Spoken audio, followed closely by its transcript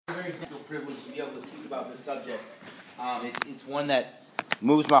very thankful privilege to be able to speak about this subject. It's one that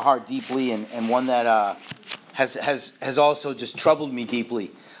moves my heart deeply, and one that has also just troubled me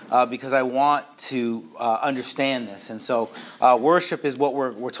deeply because I want to understand this. And so, worship is what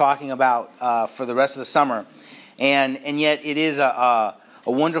we're talking about for the rest of the summer, and yet it is a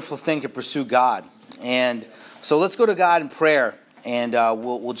wonderful thing to pursue God. And so, let's go to God in prayer, and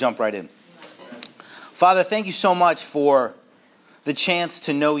we'll jump right in. Father, thank you so much for the chance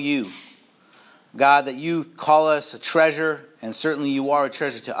to know you. God, that you call us a treasure, and certainly you are a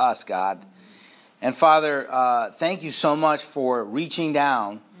treasure to us, God. And Father, thank you so much for reaching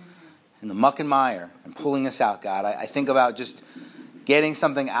down in the muck and mire and pulling us out, God. I think about just getting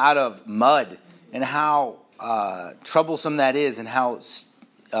something out of mud and how troublesome that is, and how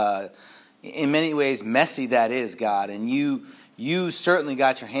in many ways messy that is, God. And you certainly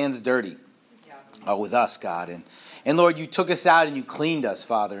got your hands dirty with us, God. And Lord, you took us out and you cleaned us,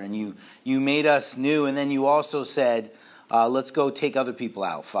 Father, and you made us new, and then you also said, let's go take other people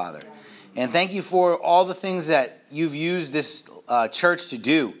out, Father. And thank you for all the things that you've used this church to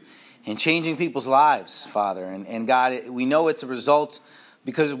do in changing people's lives, Father. And God, we know it's a result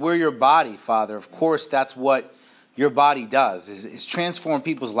because we're your body, Father. Of course, that's what your body does, is transform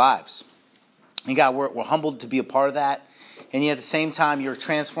people's lives. And God, we're humbled to be a part of that. And yet at the same time, you're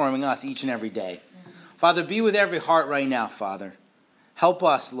transforming us each and every day. Father, be with every heart right now, Father. Help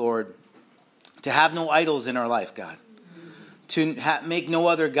us, Lord, to have no idols in our life, God. To make no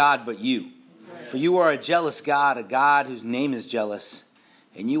other God but you. For you are a jealous God, a God whose name is jealous.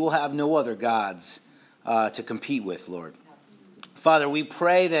 And you will have no other gods to compete with, Lord. Father, we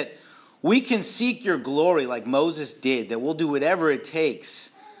pray that we can seek your glory like Moses did. That we'll do whatever it takes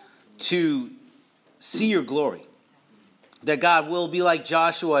to see your glory. That God will be like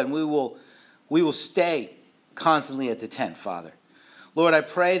Joshua, and we will stay constantly at the tent, Father. Lord, I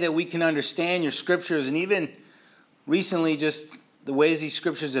pray that we can understand your scriptures, and even recently just the ways these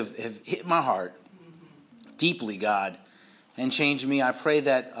scriptures have hit my heart deeply, God, and changed me. I pray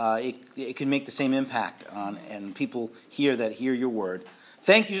that it can make the same impact on and people here that hear your word.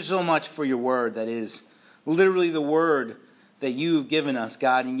 Thank you so much for your word that is literally the word that you've given us,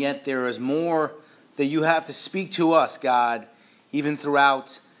 God, and yet there is more that you have to speak to us, God, even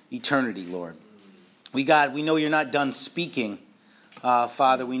throughout eternity, Lord. God, we know you're not done speaking,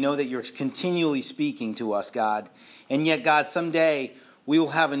 Father. We know that you're continually speaking to us, God. And yet, God, someday we will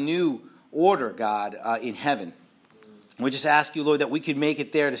have a new order, God, in heaven. We just ask you, Lord, that we could make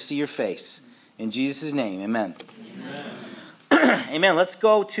it there to see your face. In Jesus' name, amen. Amen. Amen. Let's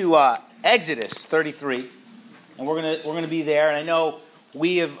go to Exodus 33, and we're gonna be there. And I know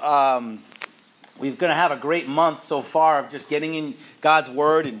we're going to have a great month so far of just getting in God's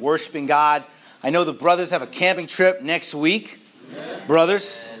word and worshiping God. I know the brothers have a camping trip next week. Yeah.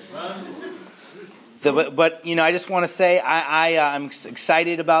 Brothers. But I just want to say I'm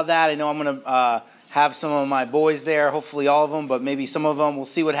excited about that. I know I'm going to have some of my boys there, hopefully all of them, but maybe some of them. We'll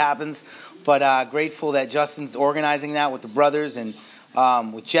see what happens. But grateful that Justin's organizing that with the brothers and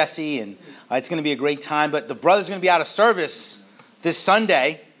with Jesse. And it's going to be a great time. But the brothers are going to be out of service this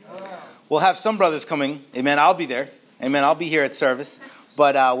Sunday. We'll have some brothers coming. Amen. I'll be there. Amen. I'll be here at service.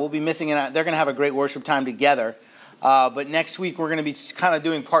 But we'll be missing it. They're going to have a great worship time together. But next week, we're going to be kind of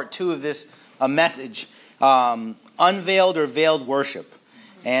doing part 2 of this message, Unveiled or Veiled Worship.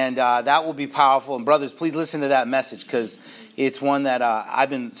 And that will be powerful. And brothers, please listen to that message because it's one that I've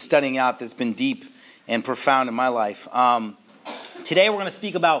been studying out that's been deep and profound in my life. Today, we're going to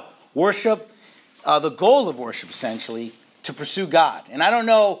speak about worship, the goal of worship, essentially, to pursue God. And I don't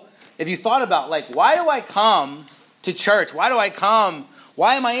know if you thought about, why do I come to church? Why do I come?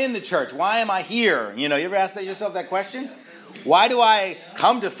 Why am I in the church? Why am I here? You ever ask yourself that question? Why do I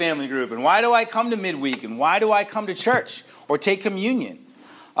come to family group? And why do I come to midweek? And why do I come to church or take communion?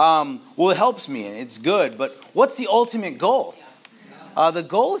 Well, it helps me and it's good. But what's the ultimate goal? The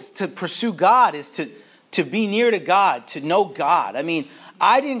goal is to pursue God, is to be near to God, to know God. I mean,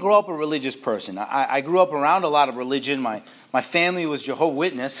 I didn't grow up a religious person. I grew up around a lot of religion. My family was Jehovah's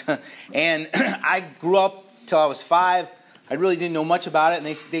Witness, and I grew up till I was 5. I really didn't know much about it,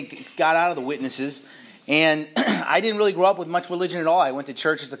 and they got out of the witnesses. And I didn't really grow up with much religion at all. I went to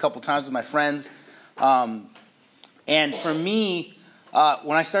churches a couple times with my friends. And for me,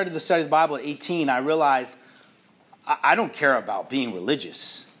 when I started to study the Bible at 18, I realized I don't care about being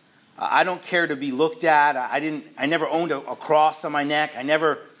religious. I don't care to be looked at. I never owned a cross on my neck. I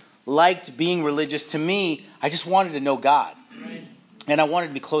never liked being religious. To me, I just wanted to know God. Right. And I wanted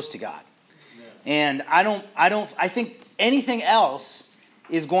to be close to God. Yeah. And I think anything else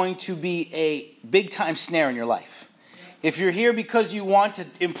is going to be a big time snare in your life. If you're here because you want to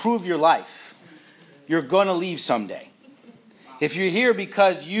improve your life, you're going to leave someday. If you're here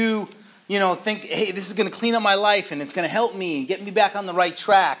because you think, hey, this is going to clean up my life and it's going to help me and get me back on the right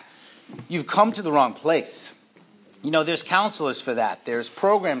track, you've come to the wrong place. There's counselors for that. There's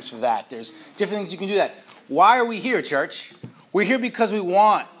programs for that. There's different things you can do that. Why are we here, church? We're here because we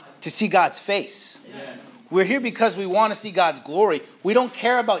want to see God's face. Yes. We're here because we want to see God's glory. We don't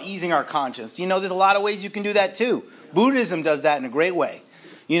care about easing our conscience. There's a lot of ways you can do that too. Buddhism does that in a great way.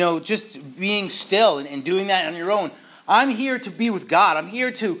 Just being still and doing that on your own. I'm here to be with God. I'm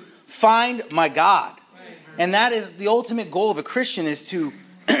here to find my God. And that is the ultimate goal of a Christian, is to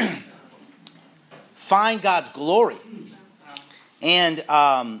find God's glory. And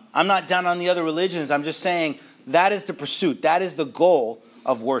I'm not down on the other religions. I'm just saying that is the pursuit. That is the goal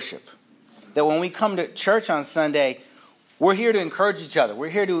of worship. That when we come to church on Sunday, we're here to encourage each other. We're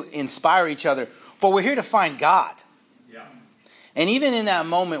here to inspire each other. But we're here to find God. Yeah. And even in that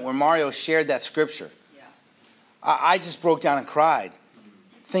moment where Mario shared that scripture, I just broke down and cried,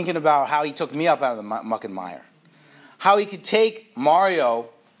 thinking about how he took me up out of the muck and mire. How he could take Mario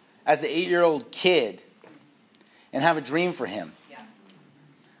as an 8-year-old kid and have a dream for him. Yeah.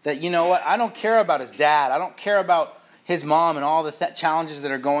 That, what, I don't care about his dad. I don't care about his mom and all the challenges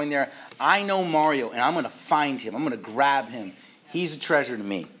that are going there. I know Mario, and I'm going to find him. I'm going to grab him. He's a treasure to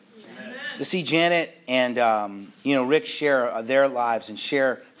me. Amen. To see Janet and Rick share their lives and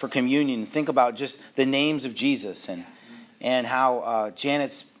share for communion and think about just the names of Jesus and how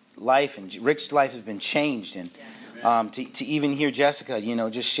Janet's life and Rick's life has been changed, and to even hear Jessica,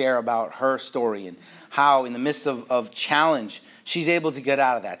 just share about her story and how in the midst of challenge she's able to get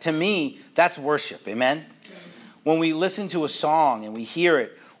out of that. To me, that's worship. Amen. When we listen to a song and we hear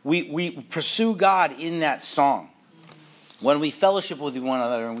it, we pursue God in that song. When we fellowship with one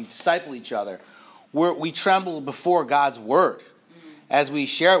another and we disciple each other, we tremble before God's word as we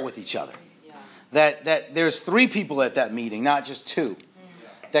share it with each other. That there's 3 people at that meeting, not just 2.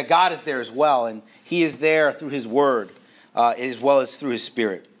 That God is there as well, and He is there through His word as well as through His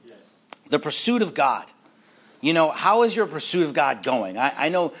Spirit. The pursuit of God. How is your pursuit of God going? I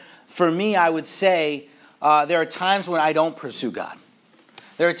know for me, I would say there are times when I don't pursue God.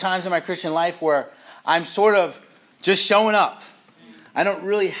 There are times in my Christian life where I'm sort of just showing up. I don't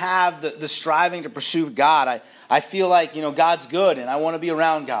really have the striving to pursue God. I feel like, God's good and I want to be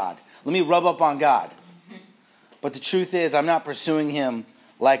around God. Let me rub up on God. But the truth is, I'm not pursuing Him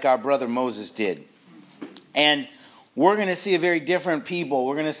like our brother Moses did. And we're going to see a very different people.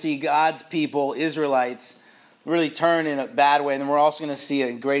 We're going to see God's people, Israelites, really turn in a bad way. And then we're also going to see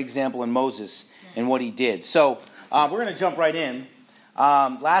a great example in Moses and what he did. So we're going to jump right in.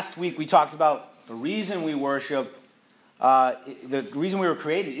 Last week we talked about the reason we worship. The reason we were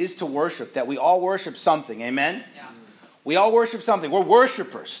created is to worship. That we all worship something. Amen? Yeah. We all worship something. We're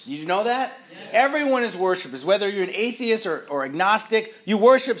worshipers. Did you know that? Yeah. Everyone is worshipers. Whether you're an atheist or agnostic, you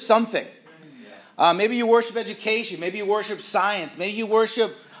worship something. Maybe you worship education. Maybe you worship science. Maybe you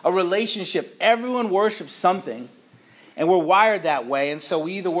worship a relationship. Everyone worships something. And we're wired that way. And so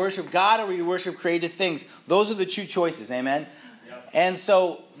we either worship God or we worship created things. Those are the 2 choices. Amen? Yep. And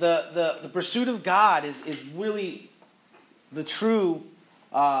so the pursuit of God is really the true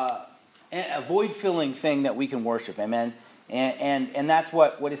void-filling thing that we can worship. Amen? And that's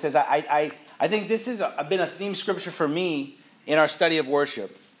what it says. I think this has been a theme scripture for me in our study of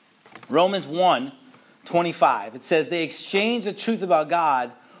worship. Romans 1:25. It says, they exchanged the truth about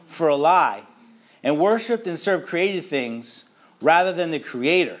God for a lie and worshipped and served created things rather than the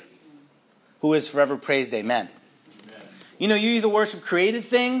Creator, who is forever praised. Amen. Amen. You either worship created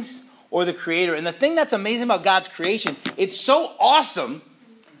things or the Creator. And the thing that's amazing about God's creation, it's so awesome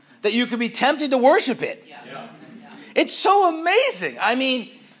that you could be tempted to worship it. Yeah. It's so amazing. I mean,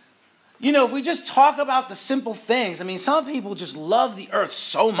 if we just talk about the simple things, some people just love the earth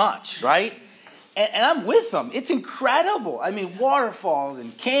so much, right? And I'm with them. It's incredible. Waterfalls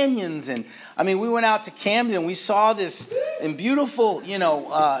and canyons. And, we went out to Camden. We saw this beautiful,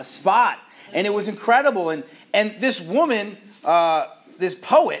 spot. And it was incredible. And this woman, this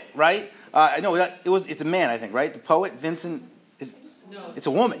poet, right? It's a man, I think, right? The poet, Vincent. No. It's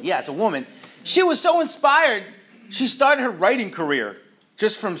a woman. Yeah, it's a woman. She was so inspired, she started her writing career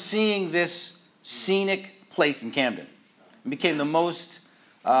just from seeing this scenic place in Camden. And became the most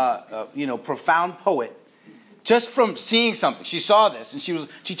profound poet just from seeing something. She saw this and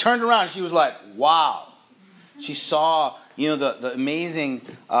she turned around and she was like, wow. She saw, the amazing,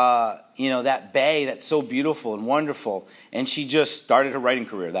 that bay that's so beautiful and wonderful. And she just started her writing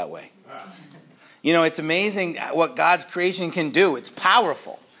career that way. It's amazing what God's creation can do. It's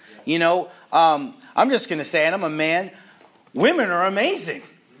powerful. I'm just going to say, and I'm a man, women are amazing.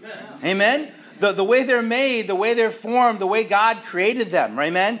 Amen? The way they're made, the way they're formed, the way God created them.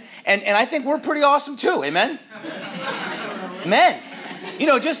 Amen? And I think we're pretty awesome too. Amen? Men.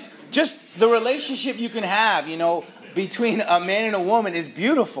 Just the relationship you can have, between a man and a woman is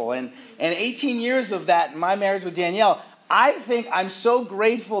beautiful. And 18 years of that in my marriage with Danielle, I think I'm so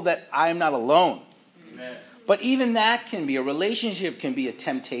grateful that I'm not alone. Amen. But even that a relationship can be a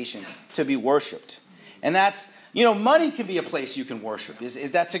temptation to be worshipped. And that's, money can be a place you can worship.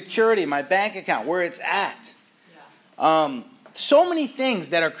 Is that security, my bank account, where it's at. Yeah. So many things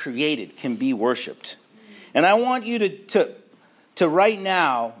that are created can be worshipped. And I want you to right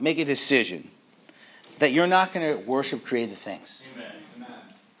now make a decision that you're not going to worship created things. Amen.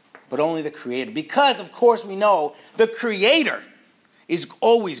 But only the Creator. Because, of course, we know the Creator is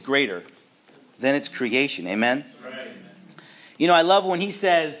always greater than its creation. Amen? Right. I love when he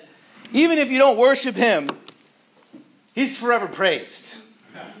says, even if you don't worship him, he's forever praised.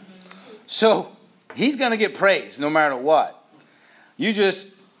 So, he's going to get praised no matter what. You just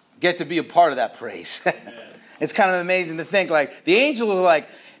get to be a part of that praise. It's kind of amazing to think, the angels are like,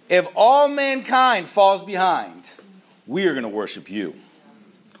 if all mankind falls behind, we are going to worship you.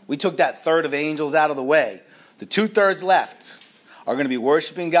 We took that third of angels out of the way. The 2/3 left are going to be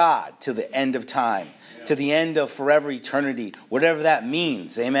worshiping God till the end of time, to the end of forever eternity, whatever that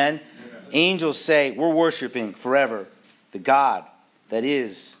means. Amen? Angels say we're worshiping forever the God that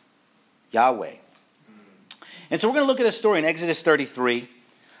is Yahweh. And so we're going to look at a story in Exodus 33,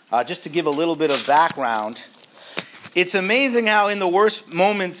 just to give a little bit of background. It's amazing how in the worst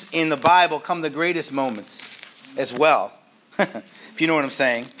moments in the Bible come the greatest moments as well. If you know what I'm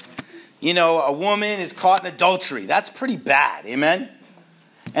saying. A woman is caught in adultery. That's pretty bad. Amen?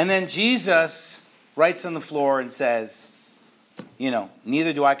 And then Jesus writes on the floor and says,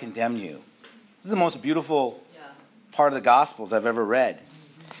 neither do I condemn you. This is the most beautiful part of the Gospels I've ever read.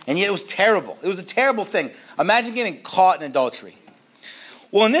 And yet it was terrible. It was a terrible thing. Imagine getting caught in adultery.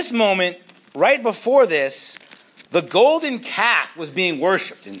 Well, in this moment, right before this, the golden calf was being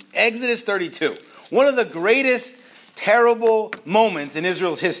worshipped in Exodus 32. One of the greatest terrible moments in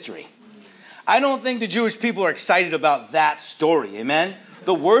Israel's history. I don't think the Jewish people are excited about that story. Amen?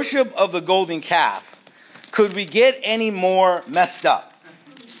 The worship of the golden calf. Could we get any more messed up?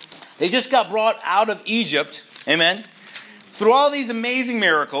 They just got brought out of Egypt. Amen? Through all these amazing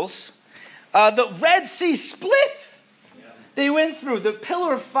miracles. The Red Sea split. They went through. The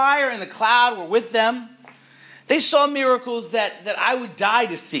pillar of fire and the cloud were with them. They saw miracles that I would die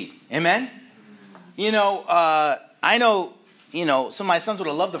to see. Amen? I know, some of my sons would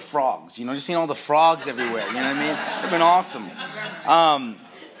have loved the frogs. Just seeing all the frogs everywhere. You know what I mean? It would have been awesome.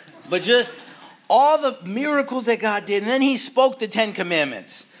 But just all the miracles that God did. And then he spoke the 10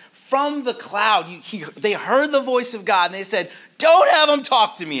 Commandments. From the cloud, they heard the voice of God. And they said, don't have him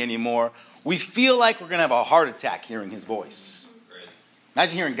talk to me anymore. We feel like we're going to have a heart attack hearing his voice.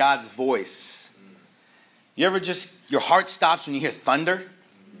 Imagine hearing God's voice. You ever your heart stops when you hear thunder?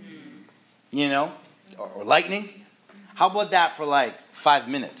 Or lightning? How about that for 5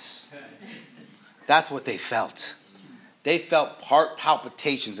 minutes? That's what they felt. They felt heart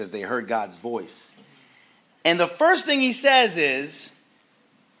palpitations as they heard God's voice. And the first thing he says is,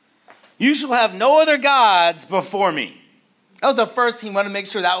 you shall have no other gods before me. That was the first thing. He wanted to make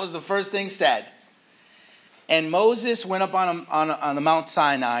sure that was the first thing said. And Moses went up on the Mount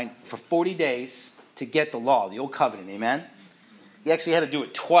Sinai for 40 days to get the law, the old covenant. Amen? He actually had to do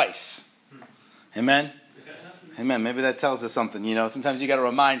it twice. Amen? Amen. Maybe that tells us something, Sometimes you got to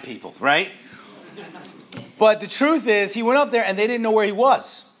remind people, right? But the truth is, he went up there and they didn't know where he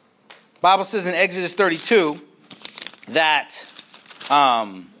was. The Bible says in Exodus 32 that,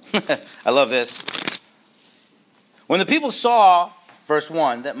 I love this. When the people saw, verse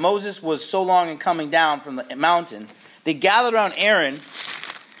 1, that Moses was so long in coming down from the mountain, they gathered around Aaron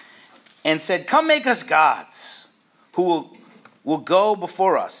and said, come make us gods who will go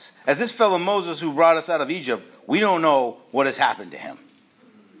before us. As this fellow Moses who brought us out of Egypt, we don't know what has happened to him.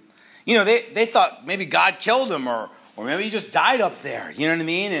 They thought maybe God killed him or maybe he just died up there. You know what I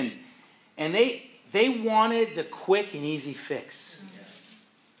mean? And they wanted the quick and easy fix.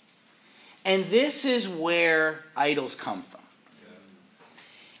 And this is where idols come from.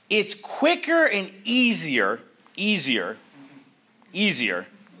 It's quicker and easier.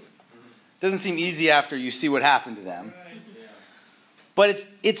 Doesn't seem easy after you see what happened to them. But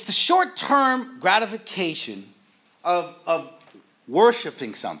it's the short-term gratification of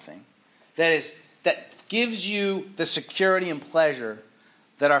worshiping something that gives you the security and pleasure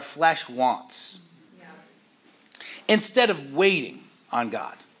that our flesh wants. Yeah. Instead of waiting on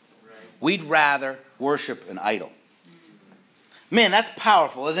God. Right. We'd rather worship an idol. Man, that's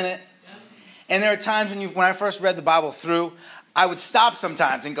powerful, isn't it? And there are times when I first read the Bible through, I would stop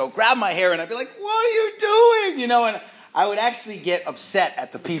sometimes and go grab my hair, and I'd be like, what are you doing? And I would actually get upset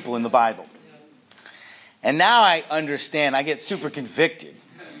at the people in the Bible. And now I understand. I get super convicted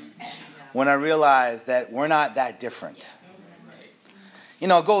when I realize that we're not that different. A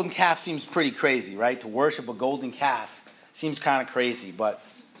golden calf seems pretty crazy, right? To worship a golden calf seems kind of crazy. But,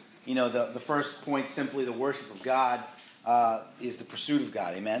 the first point, simply the worship of God, is the pursuit of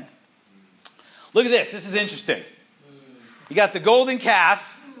God. Amen? Look at this. This is interesting. You got the golden calf,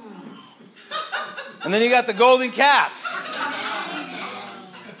 and then you got the golden calf.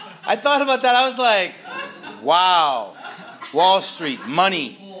 I thought about that. I was like, wow. Wall Street,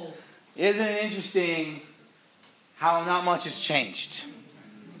 money. Isn't it interesting how not much has changed?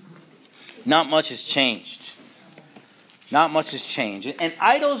 Not much has changed. Not much has changed. And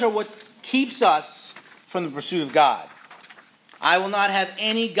idols are what keeps us from the pursuit of God. I will not have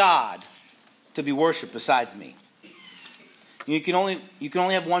any God to be worshipped besides me. You can only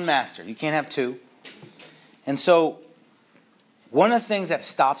have one master. You can't have two. And so, one of the things that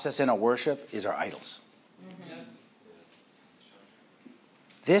stops us in our worship is our idols.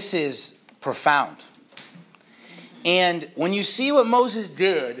 This is profound. And when you see what Moses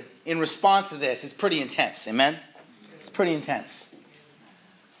did in response to this, it's pretty intense. Amen? It's pretty intense.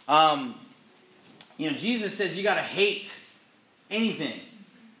 Jesus says you got to hate anything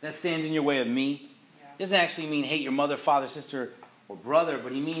that stands in your way of me. It doesn't actually mean hate your mother, father, sister, or brother,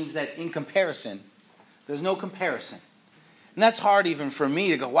 but he means that in comparison, there's no comparison. And that's hard even for me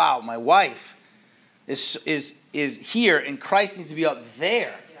to go, wow, my wife is here and Christ needs to be up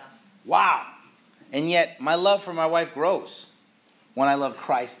there. Yeah. Wow. And yet my love for my wife grows when I love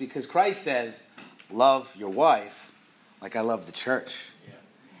Christ, because Christ says, love your wife like I love the church. Yeah.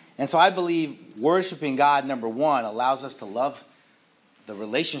 And so I believe worshiping God, number one, allows us to love the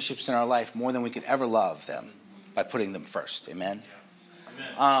relationships in our life more than we could ever love them by putting them first. Amen?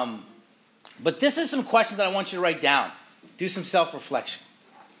 Yeah. Amen. But this is some questions that I want you to write down. Do some self-reflection.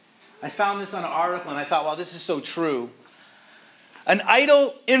 I found this on an article and I thought, wow, this is so true. An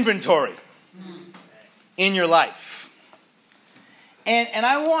idol inventory in your life. And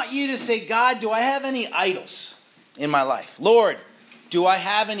I want you to say, God, do I have any idols in my life? Lord, do I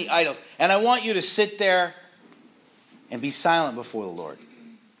have any idols? And I want you to sit there and be silent before the Lord.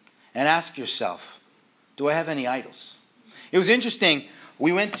 And ask yourself, do I have any idols? It was interesting.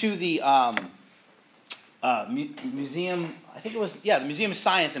 We went to the museum, the Museum of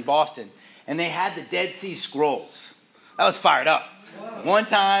Science in Boston, and they had the Dead Sea Scrolls. That was fired up. Whoa. One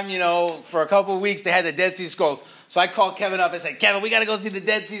time, for a couple of weeks, they had the Dead Sea Scrolls. So I called Kevin up and said, Kevin, we got to go see the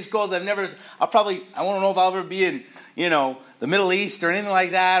Dead Sea Scrolls. I don't know if I'll ever be in, the Middle East or anything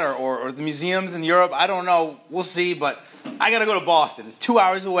like that, or the museums in Europe. I don't know. We'll see, but I got to go to Boston. It's 2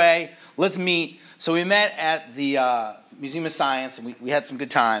 hours away. Let's meet. So we met at the Museum of Science, and we had some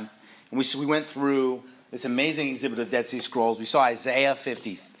good time. And we went through this amazing exhibit of Dead Sea Scrolls. We saw Isaiah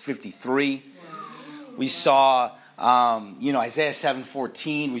 53. We saw, Isaiah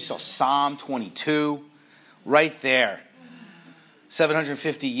 7:14. We saw Psalm 22. Right there.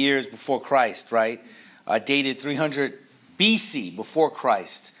 750 years before Christ, right? Dated 300 BC before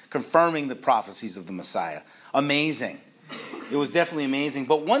Christ, confirming the prophecies of the Messiah. Amazing. It was definitely amazing.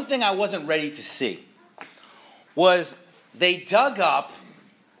 But one thing I wasn't ready to see was they dug up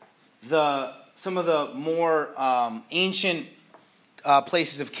some of the more ancient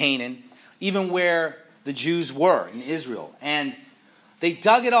places of Canaan, even where the Jews were in Israel. And they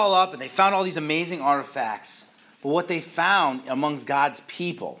dug it all up and they found all these amazing artifacts. But what they found amongst God's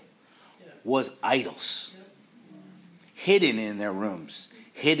people was idols. Hidden in their rooms,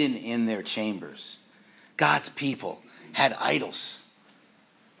 hidden in their chambers. God's people had idols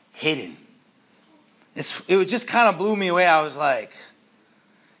hidden. It just kind of blew me away. I was like,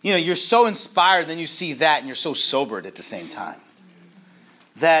 you're so inspired, then you see that, and you're so sobered at the same time.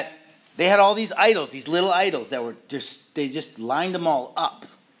 That they had all these idols, these little idols that they just lined them all up,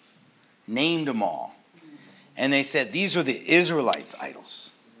 named them all. And they said, these are the Israelites' idols,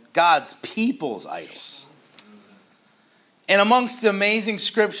 God's people's idols. And amongst the amazing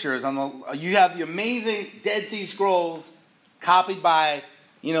scriptures, you have the amazing Dead Sea Scrolls copied by,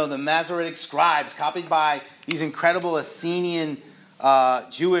 the Masoretic scribes, copied by these incredible Essenian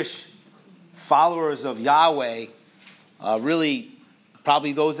Jewish followers of Yahweh, really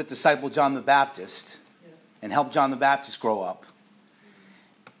probably those that discipled John the Baptist and helped John the Baptist grow up.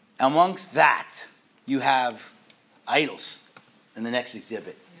 Amongst that, you have idols in the next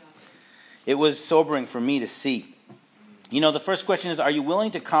exhibit. It was sobering for me to see. The first question is, are you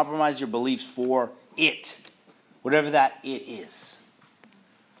willing to compromise your beliefs for it? Whatever that it is.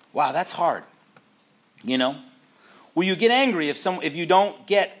 Wow, that's hard. You know? Will you get angry if you don't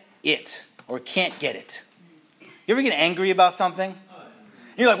get it or can't get it? You ever get angry about something?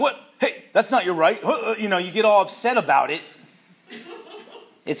 You're like, what? Hey, that's not your right. You know, you get all upset about it.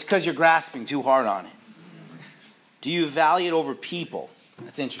 It's because you're grasping too hard on it. Do you value it over people?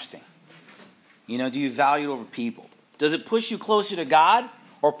 That's interesting. You know, do you value it over people? Does it push you closer to God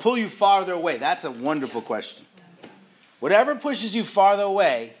or pull you farther away? That's a wonderful question. Whatever pushes you farther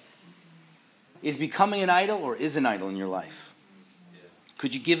away is becoming an idol or is an idol in your life.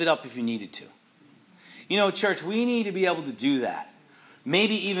 Could you give it up if you needed to? You know, church, we need to be able to do that.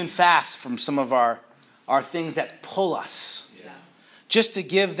 Maybe even fast from some of our things that pull us. Just to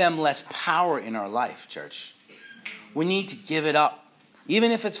give them less power in our life, church. We need to give it up.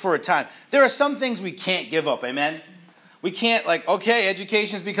 Even if it's for a time. There are some things we can't give up, amen? We can't okay,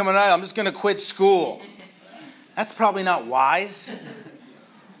 education's becoming an idol. I'm just going to quit school. That's probably not wise.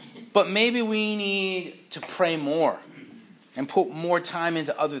 But maybe we need to pray more and put more time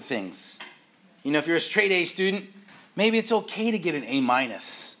into other things. You know, if you're a straight A student, maybe it's okay to get an A-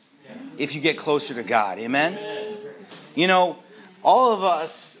 if you get closer to God. Amen? You know, all of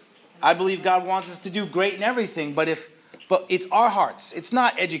us, I believe God wants us to do great in everything, but it's our hearts. It's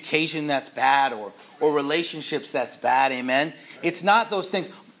not education that's bad or relationships that's bad, amen? It's not those things.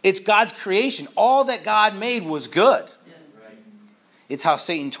 It's God's creation. All that God made was good. It's how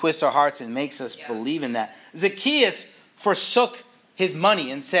Satan twists our hearts and makes us believe in that. Zacchaeus forsook his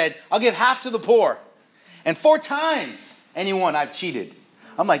money and said, I'll give half to the poor. And 4 times, anyone, I've cheated.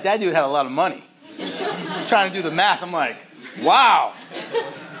 I'm like, that dude had a lot of money. I was trying to do the math. I'm like, wow.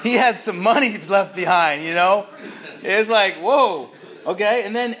 He had some money left behind, you know. It's like, whoa. Okay,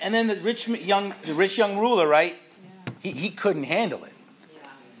 and then the rich young ruler, right? He couldn't handle it.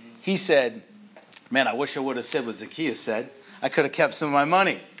 He said, man, I wish I would have said what Zacchaeus said. I could have kept some of my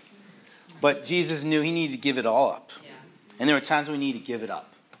money. But Jesus knew he needed to give it all up. And there are times we need to give it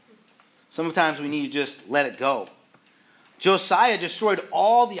up. Sometimes we need to just let it go. Josiah destroyed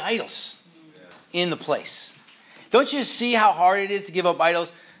all the idols in the place. Don't you see how hard it is to give up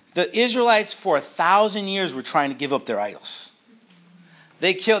idols? The Israelites for 1,000 years were trying to give up their idols.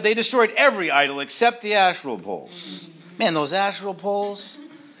 They destroyed every idol except the Asherah poles. Man, those Asherah poles,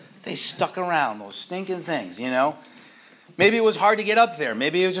 they stuck around, those stinking things, you know. Maybe it was hard to get up there.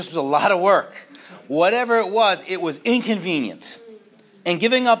 Maybe it just was a lot of work. Whatever it was inconvenient. And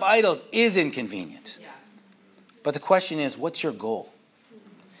giving up idols is inconvenient. But the question is, what's your goal?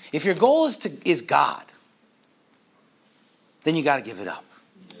 If your goal is God, then you got to give it up.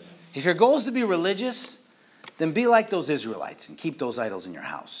 If your goal is to be religious, then be like those Israelites and keep those idols in your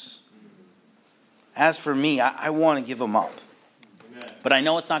house. As for me, I want to give them up. But I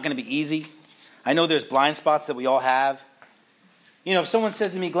know it's not going to be easy. I know there's blind spots that we all have. You know, if someone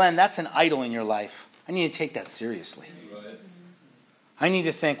says to me, Glenn, that's an idol in your life, I need to take that seriously. I need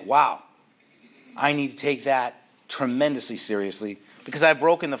to think, wow, I need to take that tremendously seriously because I've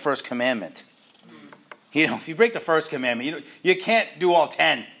broken the first commandment. You know, if you break the first commandment, you can't do all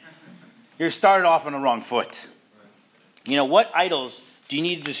 10. You're started off on the wrong foot. You know, what idols do you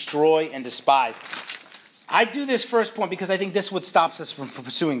need to destroy and despise? I do this first point because I think this is what stops us from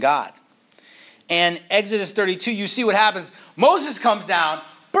pursuing God. And Exodus 32, you see what happens. Moses comes down,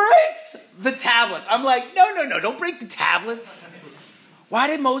 breaks the tablets. I'm like, no, don't break the tablets. Why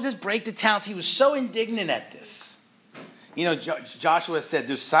did Moses break the tablets? He was so indignant at this. You know, Joshua said,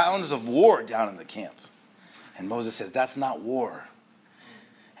 there's sounds of war down in the camp. And Moses says, that's not war.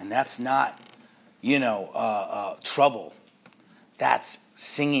 And that's not, trouble. That's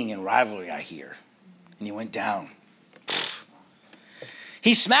singing and rivalry, I hear. And he went down.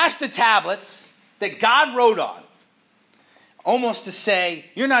 He smashed the tablets that God wrote on, almost to say,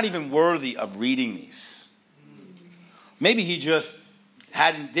 you're not even worthy of reading these. Maybe he just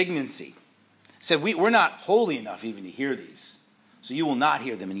had indignancy. Said, we're not holy enough even to hear these. So you will not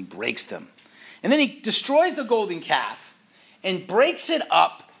hear them. And he breaks them. And then he destroys the golden calf and breaks it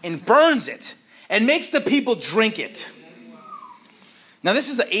up and burns it and makes the people drink it. Now this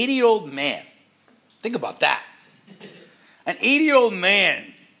is an 80-year-old man. Think about that. An 80-year-old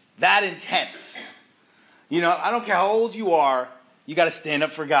man, that intense. You know, I don't care how old you are, you got to stand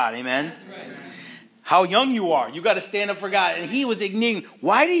up for God. Amen? Right. How young you are, you got to stand up for God. And he was ignoring.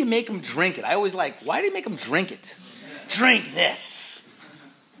 Why do you make him drink it? I always why do you make him drink it? Drink this.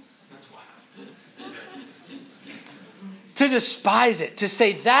 To despise it, to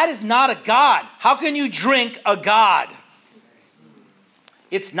say that is not a God. How can you drink a God?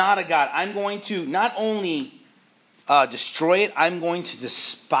 It's not a God. I'm going to not only destroy it, I'm going to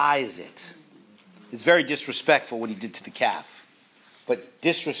despise it. It's very disrespectful what he did to the calf. But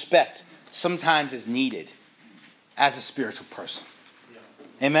disrespect sometimes is needed as a spiritual person.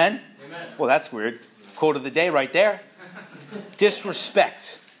 Amen? Amen. Well, that's weird. Quote of the day right there. Disrespect.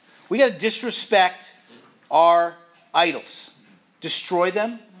 We got to disrespect our idols. Destroy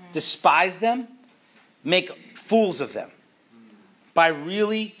them. Despise them. Make fools of them. By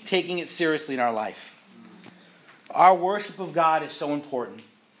really taking it seriously in our life. Our worship of God is so important.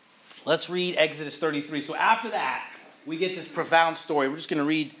 Let's read Exodus 33. So after that, we get this profound story. We're just going to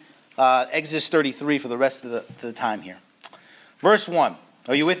read Exodus 33 for the rest of the time here. Verse 1.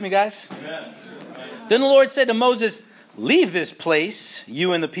 Are you with me, guys? Amen. Then the Lord said to Moses, leave this place,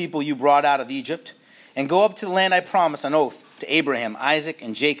 you and the people you brought out of Egypt, and go up to the land I promised on oath to Abraham, Isaac,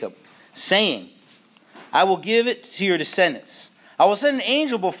 and Jacob, saying, I will give it to your descendants. I will send an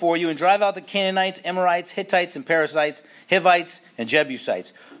angel before you and drive out the Canaanites, Amorites, Hittites, and Perizzites, Hivites, and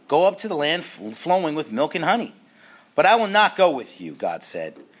Jebusites. Go up to the land flowing with milk and honey. But I will not go with you, God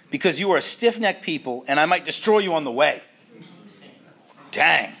said, because you are a stiff-necked people, and I might destroy you on the way.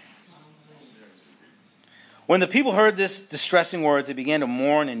 Dang. When the people heard this distressing words, they began to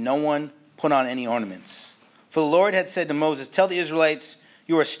mourn, and no one put on any ornaments. For the Lord had said to Moses, tell the Israelites,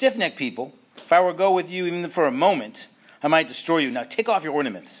 you are a stiff-necked people. If I were to go with you even for a moment, I might destroy you. Now take off your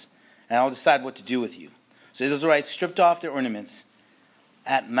ornaments, and I'll decide what to do with you. So the Israelites stripped off their ornaments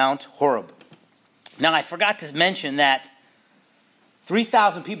at Mount Horeb. Now I forgot to mention that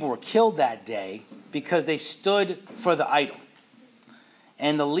 3,000 people were killed that day because they stood for the idol.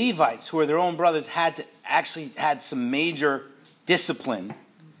 And the Levites, who were their own brothers, had some major discipline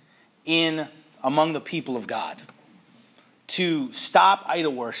among the people of God. To stop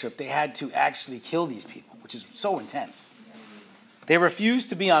idol worship, they had to actually kill these people, which is so intense. They refused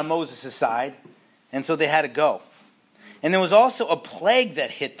to be on Moses' side, and so they had to go. And there was also a plague that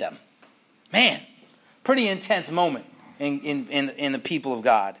hit them. Man, pretty intense moment in the people of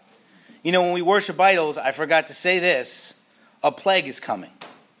God. You know, when we worship idols, I forgot to say this, a plague is coming.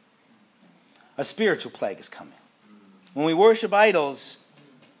 A spiritual plague is coming. When we worship idols,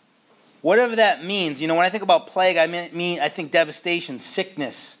 whatever that means, you know, when I think about plague, I think devastation,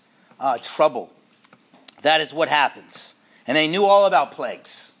 sickness, trouble. That is what happens. And they knew all about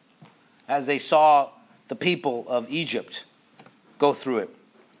plagues as they saw the people of Egypt go through it.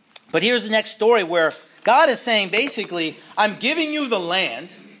 But here's the next story where God is saying, basically, I'm giving you the land.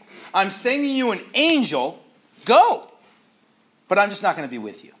 I'm sending you an angel. Go. But I'm just not going to be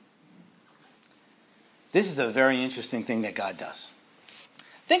with you. This is a very interesting thing that God does.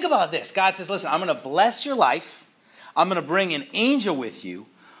 Think about this. God says, listen, I'm going to bless your life. I'm going to bring an angel with you.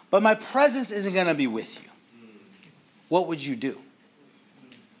 But my presence isn't going to be with you. What would you do?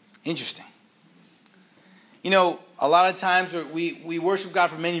 Interesting. You know, a lot of times we worship God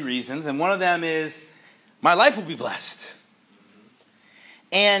for many reasons. And one of them is, my life will be blessed.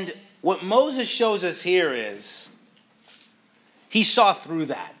 And what Moses shows us here is, he saw through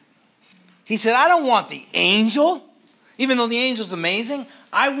that. He said, I don't want the angel, even though the angel's amazing.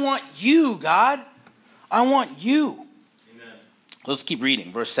 I want you, God. I want you. Amen. Let's keep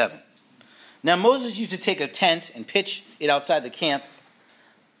reading. Verse 7. Now Moses used to take a tent and pitch it outside the camp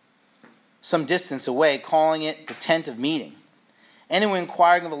some distance away, calling it the tent of meeting. Anyone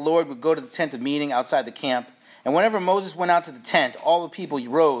inquiring of the Lord would go to the tent of meeting outside the camp. And whenever Moses went out to the tent, all the people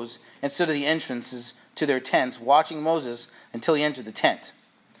rose and stood at the entrances to their tents, watching Moses until he entered the tent.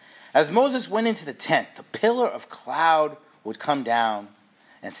 As Moses went into the tent, the pillar of cloud would come down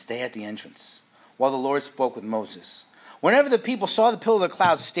and stay at the entrance, while the Lord spoke with Moses. Whenever the people saw the pillar of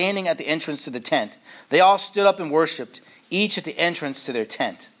cloud standing at the entrance to the tent, they all stood up and worshipped, each at the entrance to their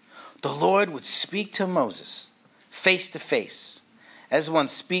tent. The Lord would speak to Moses face to face, as one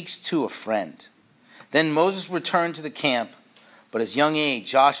speaks to a friend. Then Moses returned to the camp, but his young aide,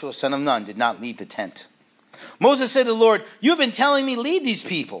 Joshua son of Nun, did not leave the tent. Moses said to the Lord, you have been telling me, lead these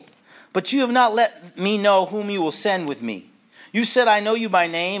people, but you have not let me know whom you will send with me. You said, I know you by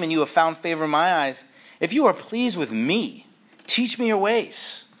name, and you have found favor in my eyes. If you are pleased with me, teach me your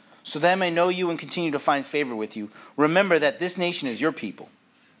ways, so that I may know you and continue to find favor with you. Remember that this nation is your people.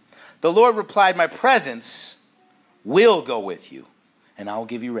 The Lord replied, my presence will go with you, and I will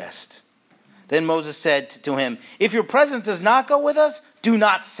give you rest. Then Moses said to him, if your presence does not go with us, do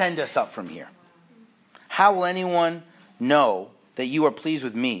not send us up from here. How will anyone know that you are pleased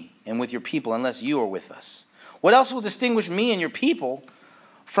with me and with your people unless you are with us? What else will distinguish me and your people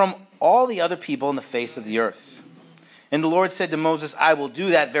from all the other people on the face of the earth? And the Lord said to Moses, I will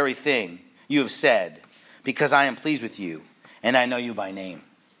do that very thing you have said, because I am pleased with you, and I know you by name.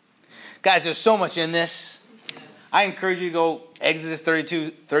 Guys, there's so much in this. I encourage you to go Exodus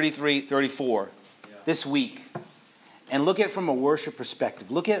 32, 33, 34. this week and look at it from a worship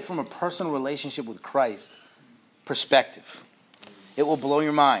perspective. Look at it from a personal relationship with Christ perspective. It will blow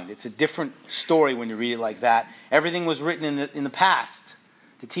your mind. It's a different story when you read it like that. Everything was written in the past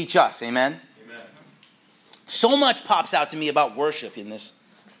to teach us. Amen? Amen. So much pops out to me about worship in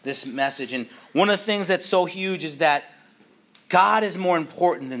this message. And one of the things that's so huge is that God is more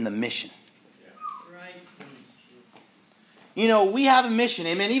important than the mission. Right. You know, we have a mission.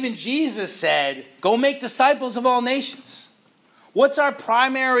 Amen. Even Jesus said, go make disciples of all nations. What's our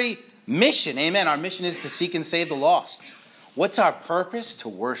primary mission? Amen. Our mission is to seek and save the lost. What's our purpose? To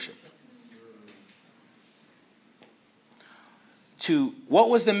worship. What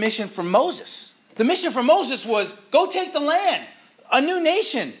was the mission for Moses? The mission for Moses was, go take the land, a new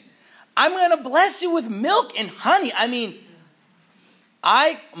nation. I'm going to bless you with milk and honey. I mean,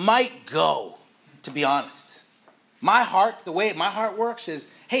 I might go, to be honest. My heart, the way my heart works is,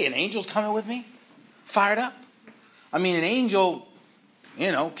 hey, an angel's coming with me? Fired up. I mean, an angel,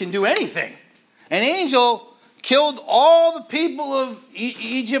 can do anything. An angel killed all the people of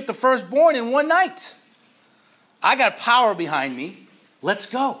Egypt, the firstborn, in one night. I got power behind me. Let's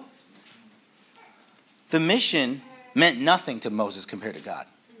go. The mission meant nothing to Moses compared to God.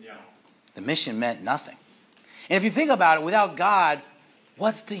 Yeah. The mission meant nothing. And if you think about it, without God,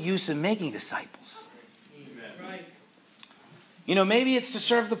 what's the use of making disciples? Right. Maybe it's to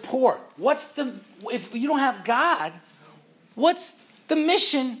serve the poor. If you don't have God, what's the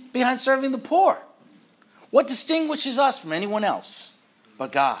mission behind serving the poor? What distinguishes us from anyone else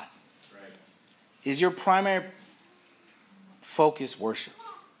but God? Right. Is your primary focus worship?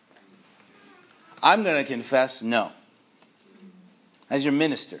 I'm going to confess, no. As your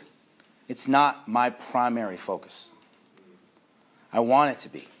minister, it's not my primary focus. I want it to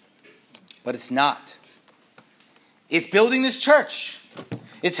be, but it's not. It's building this church.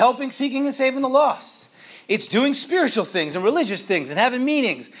 It's helping, seeking, and saving the lost. It's doing spiritual things and religious things and having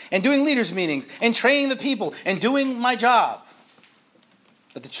meetings and doing leaders' meetings and training the people and doing my job.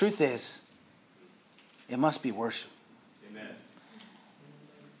 But the truth is, it must be worship. Amen.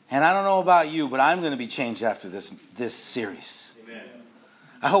 And I don't know about you, but I'm going to be changed after this series. Amen.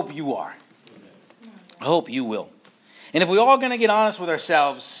 I hope you are. I hope you will. And if we're all going to get honest with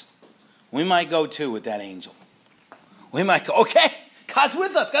ourselves, we might go too with that angel. We might go, okay, God's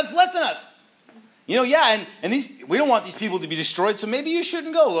with us. God's blessing us. And we don't want these people to be destroyed, so maybe you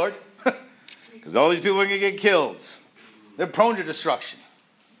shouldn't go, Lord. Because all these people are going to get killed. They're prone to destruction.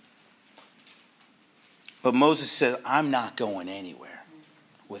 But Moses said, I'm not going anywhere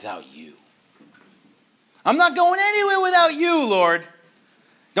without you. I'm not going anywhere without you, Lord.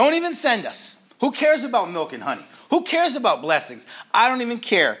 Don't even send us. Who cares about milk and honey? Who cares about blessings? I don't even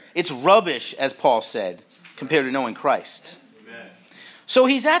care. It's rubbish, as Paul said, compared to knowing Christ. Amen. So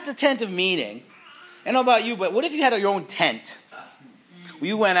he's at the tent of meeting. I don't know about you, but what if you had your own tent? Where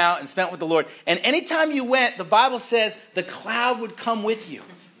you went out and spent with the Lord. And anytime you went, the Bible says the cloud would come with you.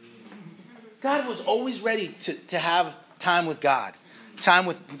 God was always ready to have time with God. Time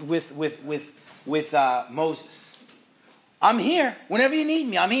with Moses. I'm here. Whenever you need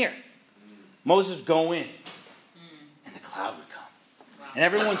me, I'm here. Moses would go in. And the cloud would come. And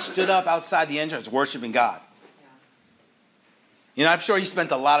everyone stood up outside the entrance worshiping God. I'm sure he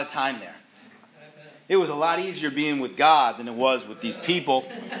spent a lot of time there. It was a lot easier being with God than it was with these people.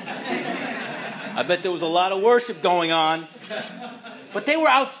 I bet there was a lot of worship going on. But they were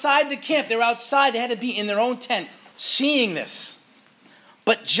outside the camp. They were outside. They had to be in their own tent seeing this.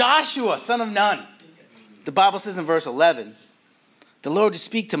 But Joshua, son of Nun, the Bible says in verse 11, the Lord would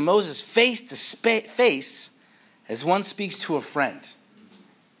speak to Moses face to face as one speaks to a friend.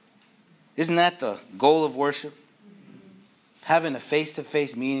 Isn't that the goal of worship? Having a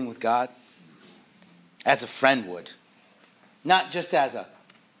face-to-face meeting with God as a friend would. Not just as a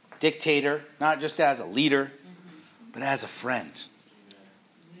dictator, not just as a leader, but as a friend.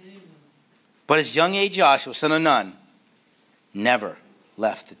 But his young age Joshua, son of Nun, never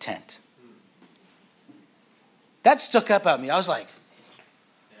left the tent. That stuck up at me. I was like,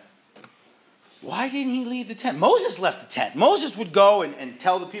 why didn't he leave the tent? Moses left the tent. Moses would go and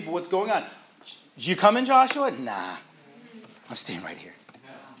tell the people what's going on. Did you come in, Joshua? Nah. I'm staying right here.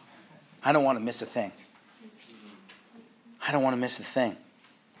 I don't want to miss a thing. I don't want to miss a thing.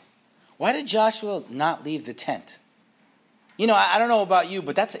 Why did Joshua not leave the tent? I don't know about you,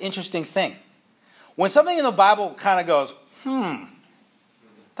 but that's an interesting thing. When something in the Bible kind of goes,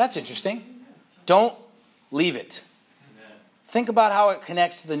 that's interesting, don't leave it. Think about how it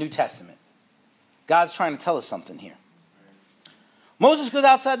connects to the New Testament. God's trying to tell us something here. Moses goes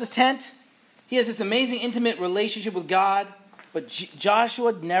outside the tent. He has this amazing, intimate relationship with God. But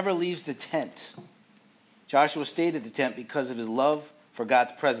Joshua never leaves the tent. Joshua stayed at the tent because of his love for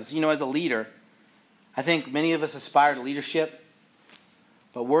God's presence. You know, as a leader, I think many of us aspire to leadership,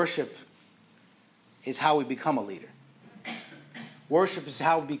 but worship is how we become a leader. Worship is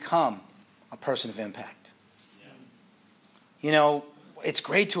how we become a person of impact. You know, it's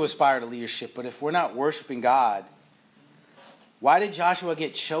great to aspire to leadership, but if we're not worshiping God, why did Joshua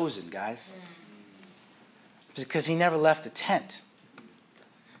get chosen, guys? Because he never left the tent.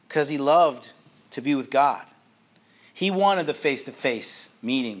 Because he loved to be with God. He wanted the face-to-face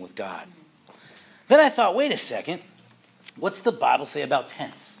meeting with God. Then I thought, wait a second. What's the Bible say about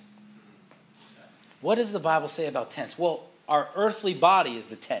tents? What does the Bible say about tents? Well, our earthly body is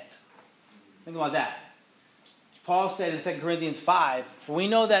the tent. Think about that. Paul said in 2 Corinthians 5, for we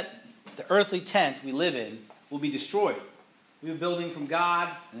know that the earthly tent we live in will be destroyed. We are building from God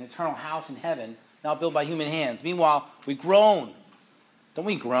an eternal house in heaven, not built by human hands. Meanwhile, we groan. Don't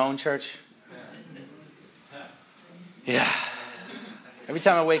we groan, church? Yeah. Every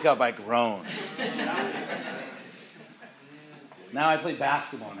time I wake up, I groan. Now I play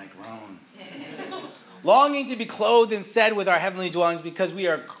basketball and I groan. Longing to be clothed instead with our heavenly dwellings, because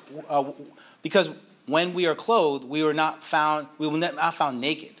when we are clothed, we will not found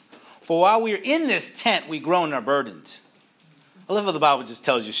naked. For while we are in this tent, we groan and are burdened. I love how the Bible just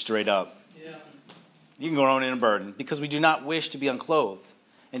tells you straight up. Yeah. You can groan and are burdened, because we do not wish to be unclothed,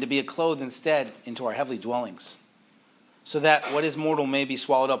 and to be clothed instead into our heavenly dwellings, so that what is mortal may be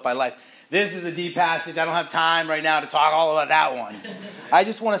swallowed up by life. This is a deep passage. I don't have time right now to talk all about that one. I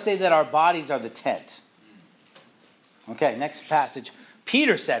just want to say that our bodies are the tent. Okay, next passage.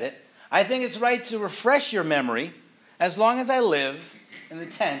 Peter said it. I think it's right to refresh your memory as long as I live in the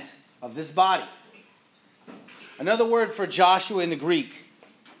tent of this body. Another word for Joshua in the Greek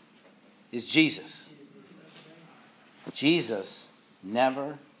is Jesus. Jesus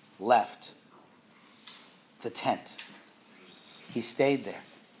never left the tent. He stayed there.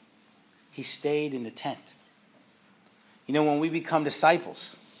 He stayed in the tent. You know, when we become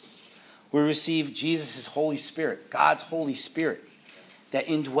disciples, we receive Jesus' Holy Spirit, God's Holy Spirit, that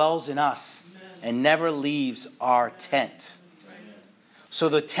indwells in us and never leaves our tent. So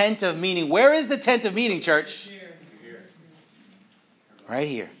the tent of meeting, where is the tent of meeting, church? Right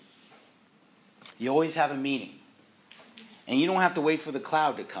here. You always have a meeting. And you don't have to wait for the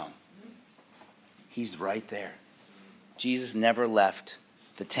cloud to come. He's right there. Jesus never left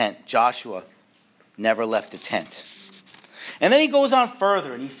the tent. Joshua never left the tent. And then he goes on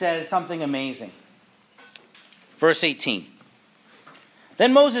further and he says something amazing. Verse 18.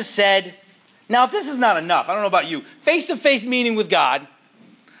 Then Moses said, now if this is not enough, I don't know about you, face-to-face meeting with God,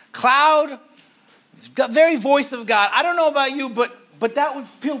 cloud, the very voice of God, I don't know about you, but that would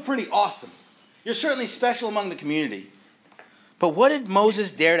feel pretty awesome. You're certainly special among the community. But what did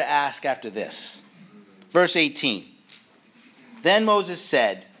Moses dare to ask after this? Verse 18. Then Moses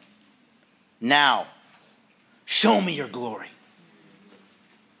said, now, show me your glory.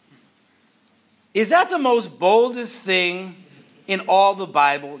 Is that the most boldest thing in all the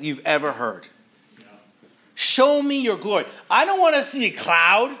Bible you've ever heard? Yeah. Show me your glory. I don't want to see a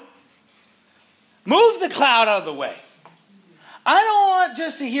cloud. Move the cloud out of the way. I don't want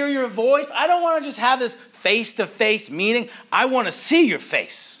just to hear your voice. I don't want to just have this face-to-face meeting. I want to see your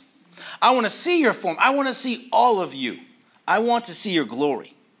face. I want to see your form. I want to see all of you. I want to see your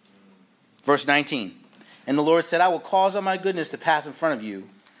glory. Verse 19. And the Lord said, I will cause all my goodness to pass in front of you,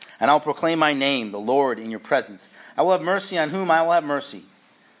 and I will proclaim my name, the Lord, in your presence. I will have mercy on whom I will have mercy,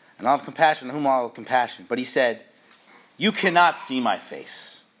 and I will have compassion on whom I will have compassion. But he said, you cannot see my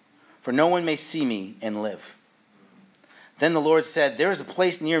face, for no one may see me and live. Then the Lord said, there is a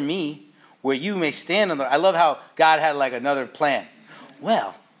place near me where you may stand on the... I love how God had like another plan.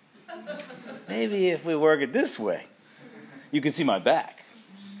 Well, maybe if we work it this way, you can see my back.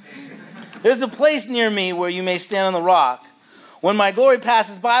 There's a place near me where you may stand on the rock. When my glory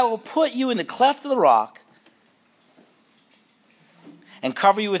passes by, I will put you in the cleft of the rock and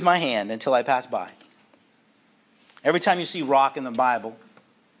cover you with my hand until I pass by. Every time you see rock in the Bible,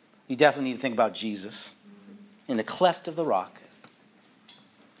 you definitely need to think about Jesus. In the cleft of the rock.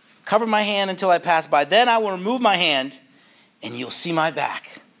 Cover my hand until I pass by. Then I will remove my hand and you'll see my back.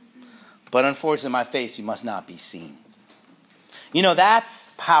 But unfortunately, my face you must not be seen. You know, that's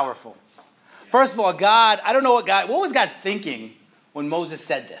powerful. First of all, God, I don't know what was God thinking when Moses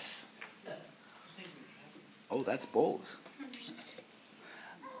said this? Oh, that's bold.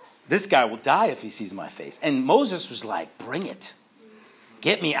 This guy will die if he sees my face. And Moses was like, bring it.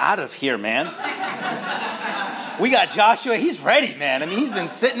 Get me out of here, man. We got Joshua. He's ready, man. I mean, he's been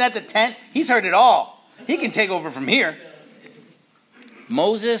sitting at the tent. He's heard it all. He can take over from here.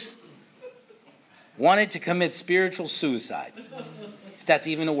 Moses wanted to commit spiritual suicide. If that's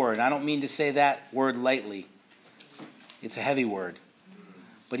even a word. I don't mean to say that word lightly. It's a heavy word.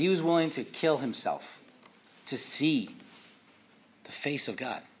 But he was willing to kill himself to see the face of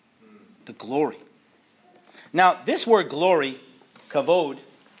God, the glory. Now, this word glory, kavod,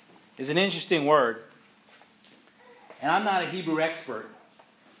 is an interesting word. And I'm not a Hebrew expert,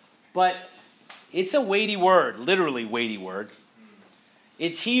 but it's a weighty word, literally weighty word.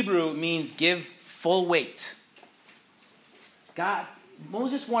 Its Hebrew means give full weight.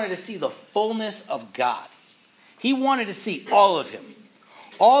 Moses wanted to see the fullness of God. He wanted to see all of him.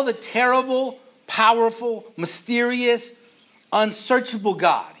 All the terrible, powerful, mysterious, unsearchable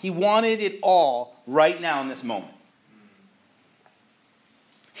God. He wanted it all right now in this moment.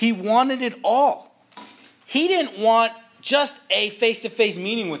 He wanted it all. He didn't want just a face-to-face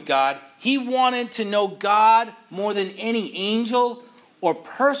meeting with God. He wanted to know God more than any angel or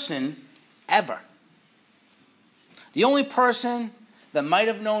person ever. The only person that might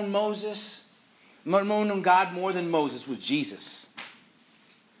have known God more than Moses was Jesus.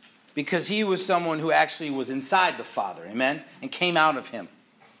 Because he was someone who actually was inside the Father, amen, and came out of him.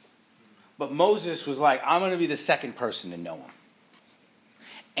 But Moses was like, I'm going to be the second person to know him.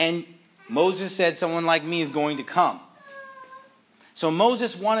 And Moses said, someone like me is going to come. So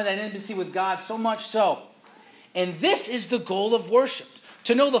Moses wanted that intimacy with God so much so. And this is the goal of worship,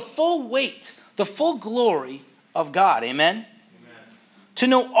 to know the full weight, the full glory of God, amen? Amen. To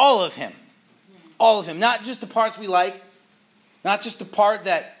know all of him. All of him, not just the parts we like, not just the part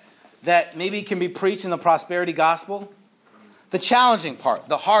that maybe can be preached in the prosperity gospel. The challenging part,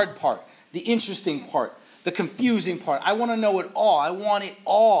 the hard part, the interesting part, the confusing part. I want to know it all. I want it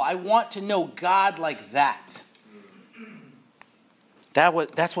all. I want to know God like that.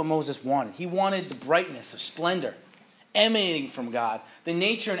 That's what Moses wanted. He wanted the brightness of splendor emanating from God, the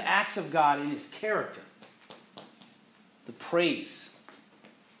nature and acts of God in his character, the praise,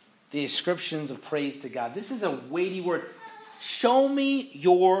 the ascriptions of praise to God. This is a weighty word. Show me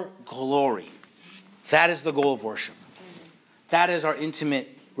your glory. That is the goal of worship. That is our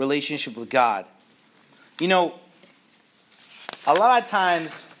intimate relationship with God. You know, a lot of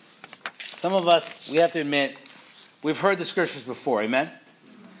times, some of us, we have to admit, we've heard the scriptures before, amen?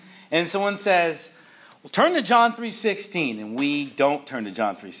 And someone says, well, turn to John 3:16, and we don't turn to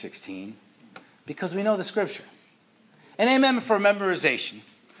John 3:16 because we know the scripture. And amen for memorization.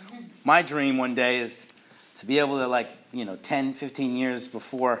 My dream one day is to be able to 10, 15 years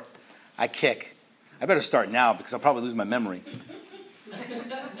before I kick. I better start now because I'll probably lose my memory.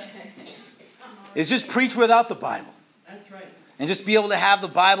 It's just preach without the Bible. That's right. And just be able to have the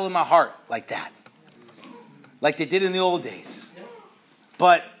Bible in my heart like that. Like they did in the old days.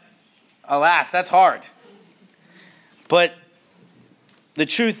 But alas, that's hard. But the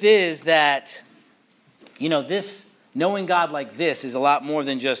truth is that, this knowing God like this is a lot more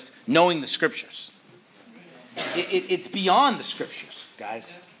than just knowing the scriptures. It's beyond the scriptures,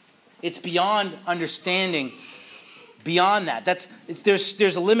 guys. It's beyond understanding. Beyond that,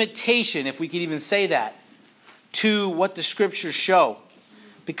 there's a limitation, if we could even say that, to what the scriptures show,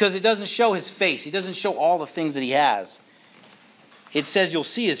 because it doesn't show his face. He doesn't show all the things that he has. It says you'll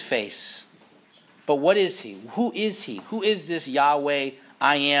see his face, but what is he? Who is he? Who is this Yahweh?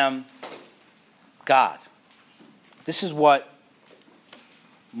 I am God. This is what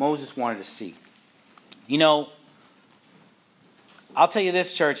Moses wanted to see. I'll tell you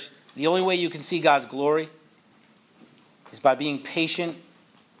this, church. The only way you can see God's glory is by being patient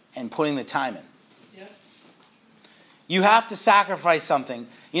and putting the time in. Yep. You have to sacrifice something.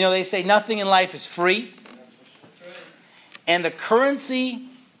 They say nothing in life is free. That's right. And the currency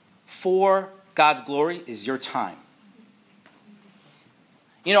for God's glory is your time.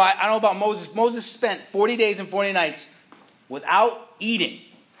 I don't know about Moses. Moses spent 40 days and 40 nights without eating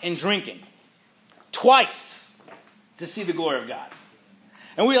and drinking twice to see the glory of God.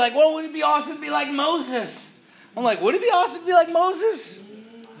 And we're like, well, wouldn't it be awesome to be like Moses? I'm like, would it be awesome to be like Moses?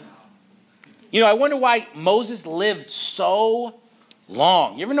 I wonder why Moses lived so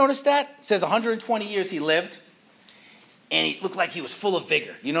long. You ever notice that? It says 120 years he lived, and he looked like he was full of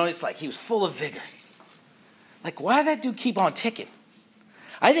vigor. It's like he was full of vigor. Like, why did that dude keep on ticking?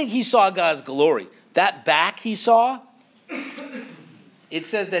 I think he saw God's glory. That back he saw, it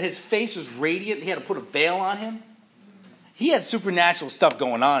says that his face was radiant. He had to put a veil on him. He had supernatural stuff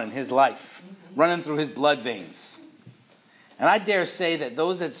going on in his life, running through his blood veins. And I dare say that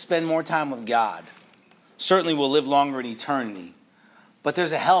those that spend more time with God certainly will live longer in eternity. But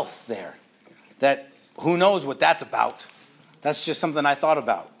there's a health there that who knows what that's about. That's just something I thought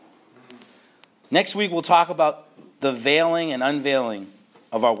about. Next week we'll talk about the veiling and unveiling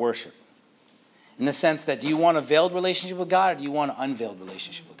of our worship. In the sense that, do you want a veiled relationship with God, or do you want an unveiled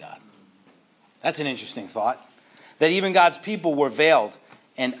relationship with God? That's an interesting thought. That even God's people were veiled.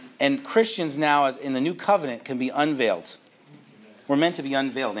 And Christians now, as in the new covenant, can be unveiled. We're meant to be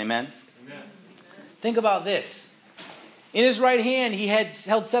unveiled. Amen? Amen. Think about this. In his right hand, he had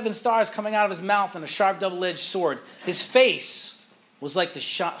held 7 stars coming out of his mouth and a sharp double-edged sword. His face was like the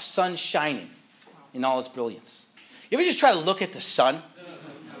sun shining in all its brilliance. You ever just try to look at the sun?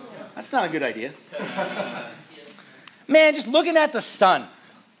 That's not a good idea. Man, just looking at the sun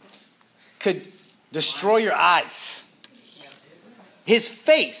could destroy your eyes. His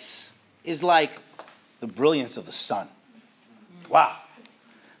face is like the brilliance of the sun. Wow.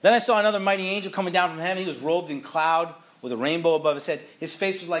 Then I saw another mighty angel coming down from heaven. He was robed in cloud with a rainbow above his head. His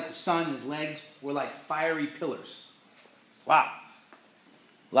face was like the sun. His legs were like fiery pillars. Wow.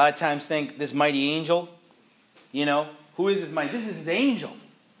 A lot of times think this mighty angel, who is this mighty? This is his angel.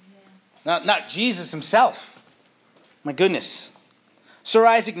 Not Jesus himself. My goodness. Sir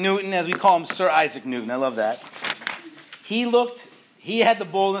Isaac Newton, as we call him, Sir Isaac Newton. I love that. He had the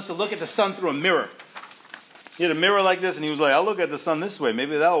boldness to look at the sun through a mirror. He had a mirror like this, and he was like, I'll look at the sun this way.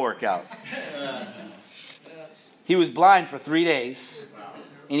 Maybe that'll work out. He was blind for 3 days,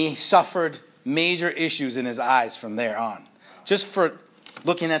 and he suffered major issues in his eyes from there on, just for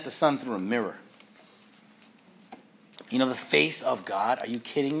looking at the sun through a mirror. The face of God. Are you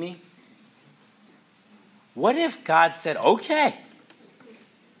kidding me? What if God said, okay,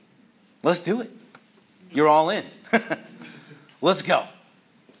 let's do it. You're all in. Let's go.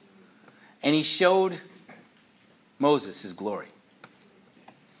 And he showed Moses his glory.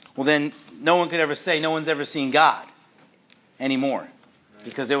 Well, then no one could ever say no one's ever seen God anymore,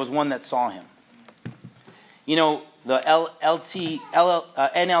 because there was one that saw him. The NLT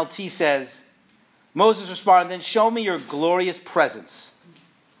says, Moses responded, then show me your glorious presence.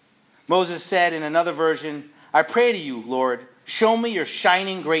 Moses said in another version, I pray to you, Lord, show me your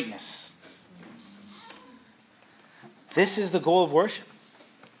shining greatness. This is the goal of worship.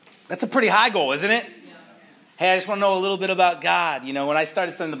 That's a pretty high goal, isn't it? Hey, I just want to know a little bit about God. When I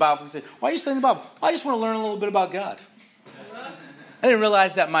started studying the Bible, people said, why are you studying the Bible? Well, I just want to learn a little bit about God. I didn't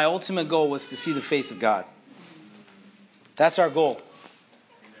realize that my ultimate goal was to see the face of God. That's our goal.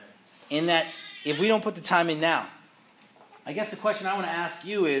 In that, if we don't put the time in now, I guess the question I want to ask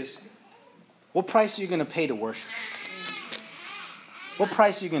you is, what price are you going to pay to worship? What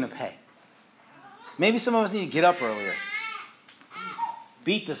price are you going to pay? Maybe some of us need to get up earlier.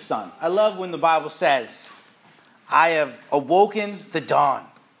 Beat the sun. I love when the Bible says, I have awoken the dawn.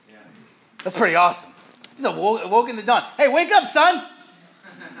 That's pretty awesome. He's awoken the dawn. Hey, wake up, son.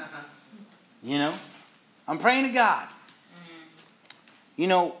 I'm praying to God.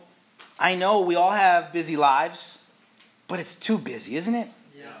 I know we all have busy lives, but it's too busy, isn't it?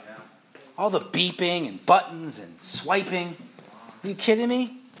 Yeah. All the beeping and buttons and swiping. Are you kidding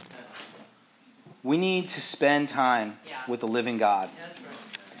me? We need to spend time with the living God. That's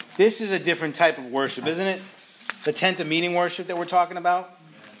right. This is a different type of worship, isn't it? The tent of meeting worship that we're talking about.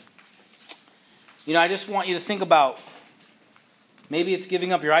 I just want you to think about, maybe it's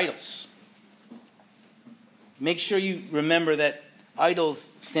giving up your idols. Make sure you remember that idols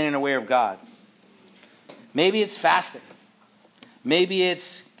stand in the way of God. Maybe it's fasting. Maybe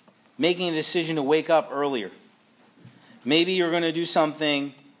it's making a decision to wake up earlier. Maybe you're going to do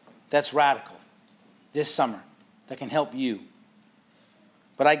something that's radical this summer that can help you.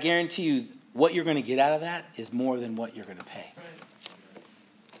 But I guarantee you, what you're going to get out of that is more than what you're going to pay.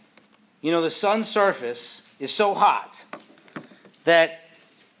 The sun's surface is so hot that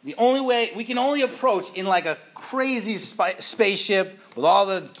the only way we can only approach in like a crazy spaceship with all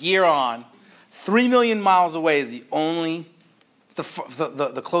the gear on, 3 million miles away is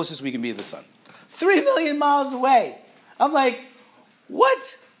the closest we can be to the sun. 3 million miles away. I'm like,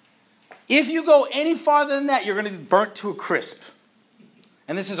 what? If you go any farther than that, you're going to be burnt to a crisp.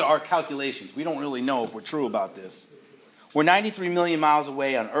 And this is our calculations. We don't really know if we're true about this. We're 93 million miles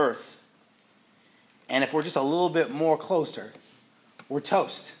away on Earth. And if we're just a little bit more closer, we're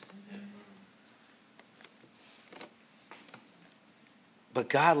toast. But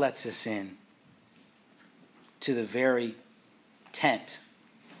God lets us in to the very tent.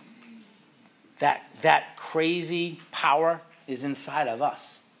 That crazy power is inside of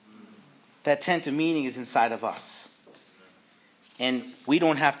us. That tent of meeting is inside of us. And we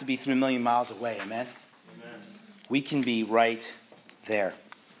don't have to be 3 million miles away, amen? We can be right there.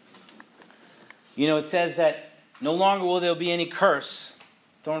 It says that no longer will there be any curse.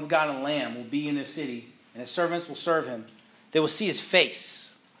 The throne of God and the Lamb will be in their city, and his servants will serve him. They will see his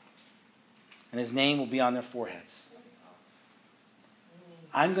face, and his name will be on their foreheads.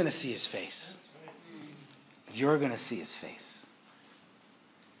 I'm going to see his face. you're going to see his face.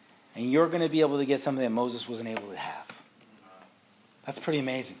 And you're going to be able to get something that Moses wasn't able to have. That's pretty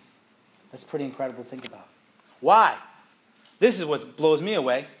amazing. That's pretty incredible to think about. Why? This is what blows me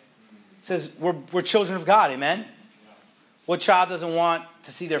away. It says we're children of God, amen? What child doesn't want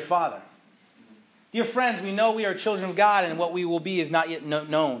to see their father? Dear friends, we know we are children of God, and what we will be is not yet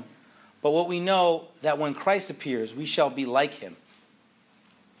known. But what we know, that when Christ appears, we shall be like him,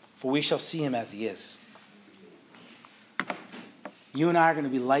 for we shall see him as he is. You and I are going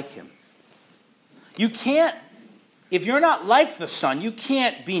to be like him. You can't, if you're not like the Son, you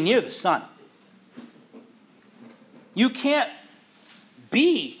can't be near the Son. You can't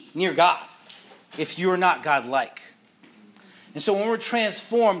be near God if you're not God-like. And so when we're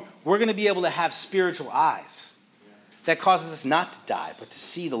transformed, we're going to be able to have spiritual eyes that causes us not to die, but to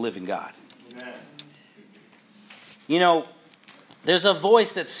see the living God. Amen. You know, there's a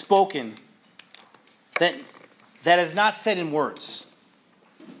voice that's spoken that is not said in words.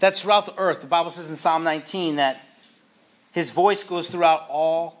 That's throughout the earth. The Bible says in Psalm 19 that his voice goes throughout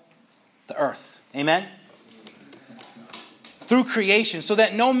all the earth. Amen? Through creation, so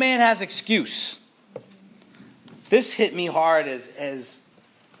that no man has excuse. This hit me hard as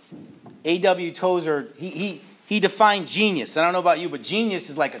A.W. Tozer, he defined genius. I don't know about you, but genius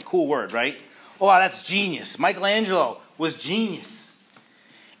is like a cool word, right? Oh, wow, that's genius. Michelangelo was genius.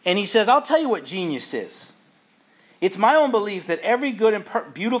 And he says, I'll tell you what genius is. It's my own belief that every good and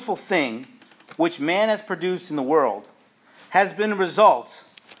beautiful thing which man has produced in the world has been a result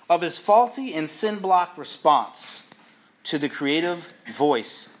of his faulty and sin-blocked response to the creative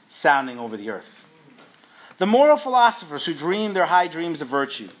voice sounding over the earth. The moral philosophers who dreamed their high dreams of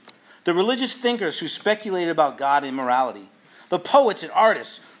virtue, the religious thinkers who speculated about God and morality, the poets and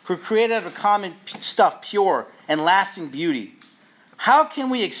artists who created out of common stuff pure and lasting beauty. How can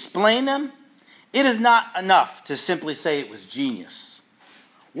we explain them? It is not enough to simply say it was genius.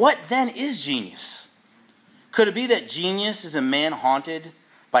 What then is genius? Could it be that genius is a man haunted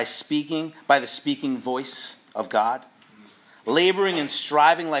by the speaking voice of God, laboring and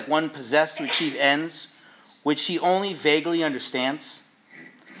striving like one possessed to achieve ends which he only vaguely understands?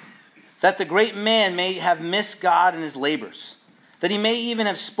 That the great man may have missed God in his labors, that he may even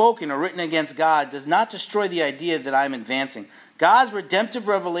have spoken or written against God, does not destroy the idea that I am advancing. God's redemptive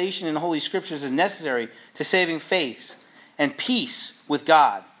revelation in the Holy Scriptures is necessary to saving faith and peace with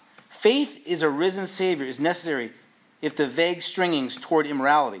God. Faith is a risen Savior is necessary if the vague stringings toward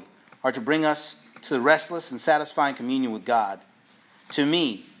immorality are to bring us to the restless and satisfying communion with God. To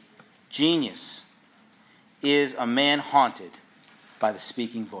me, genius is a man haunted by the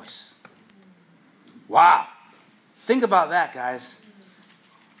speaking voice. Wow. Think about that, guys.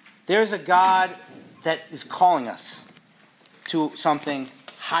 There's a God that is calling us to something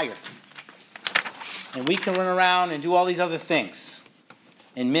higher. And we can run around and do all these other things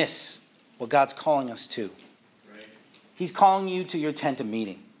and miss what God's calling us to. Right. He's calling you to your tent of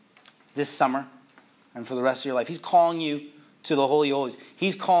meeting this summer and for the rest of your life. He's calling you to the Holy Holies.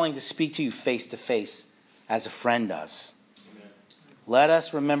 He's calling to speak to you face to face as a friend does. Amen. Let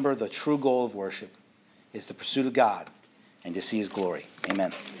us remember the true goal of worship is the pursuit of God and to see his glory.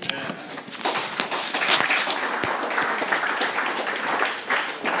 Amen. Amen.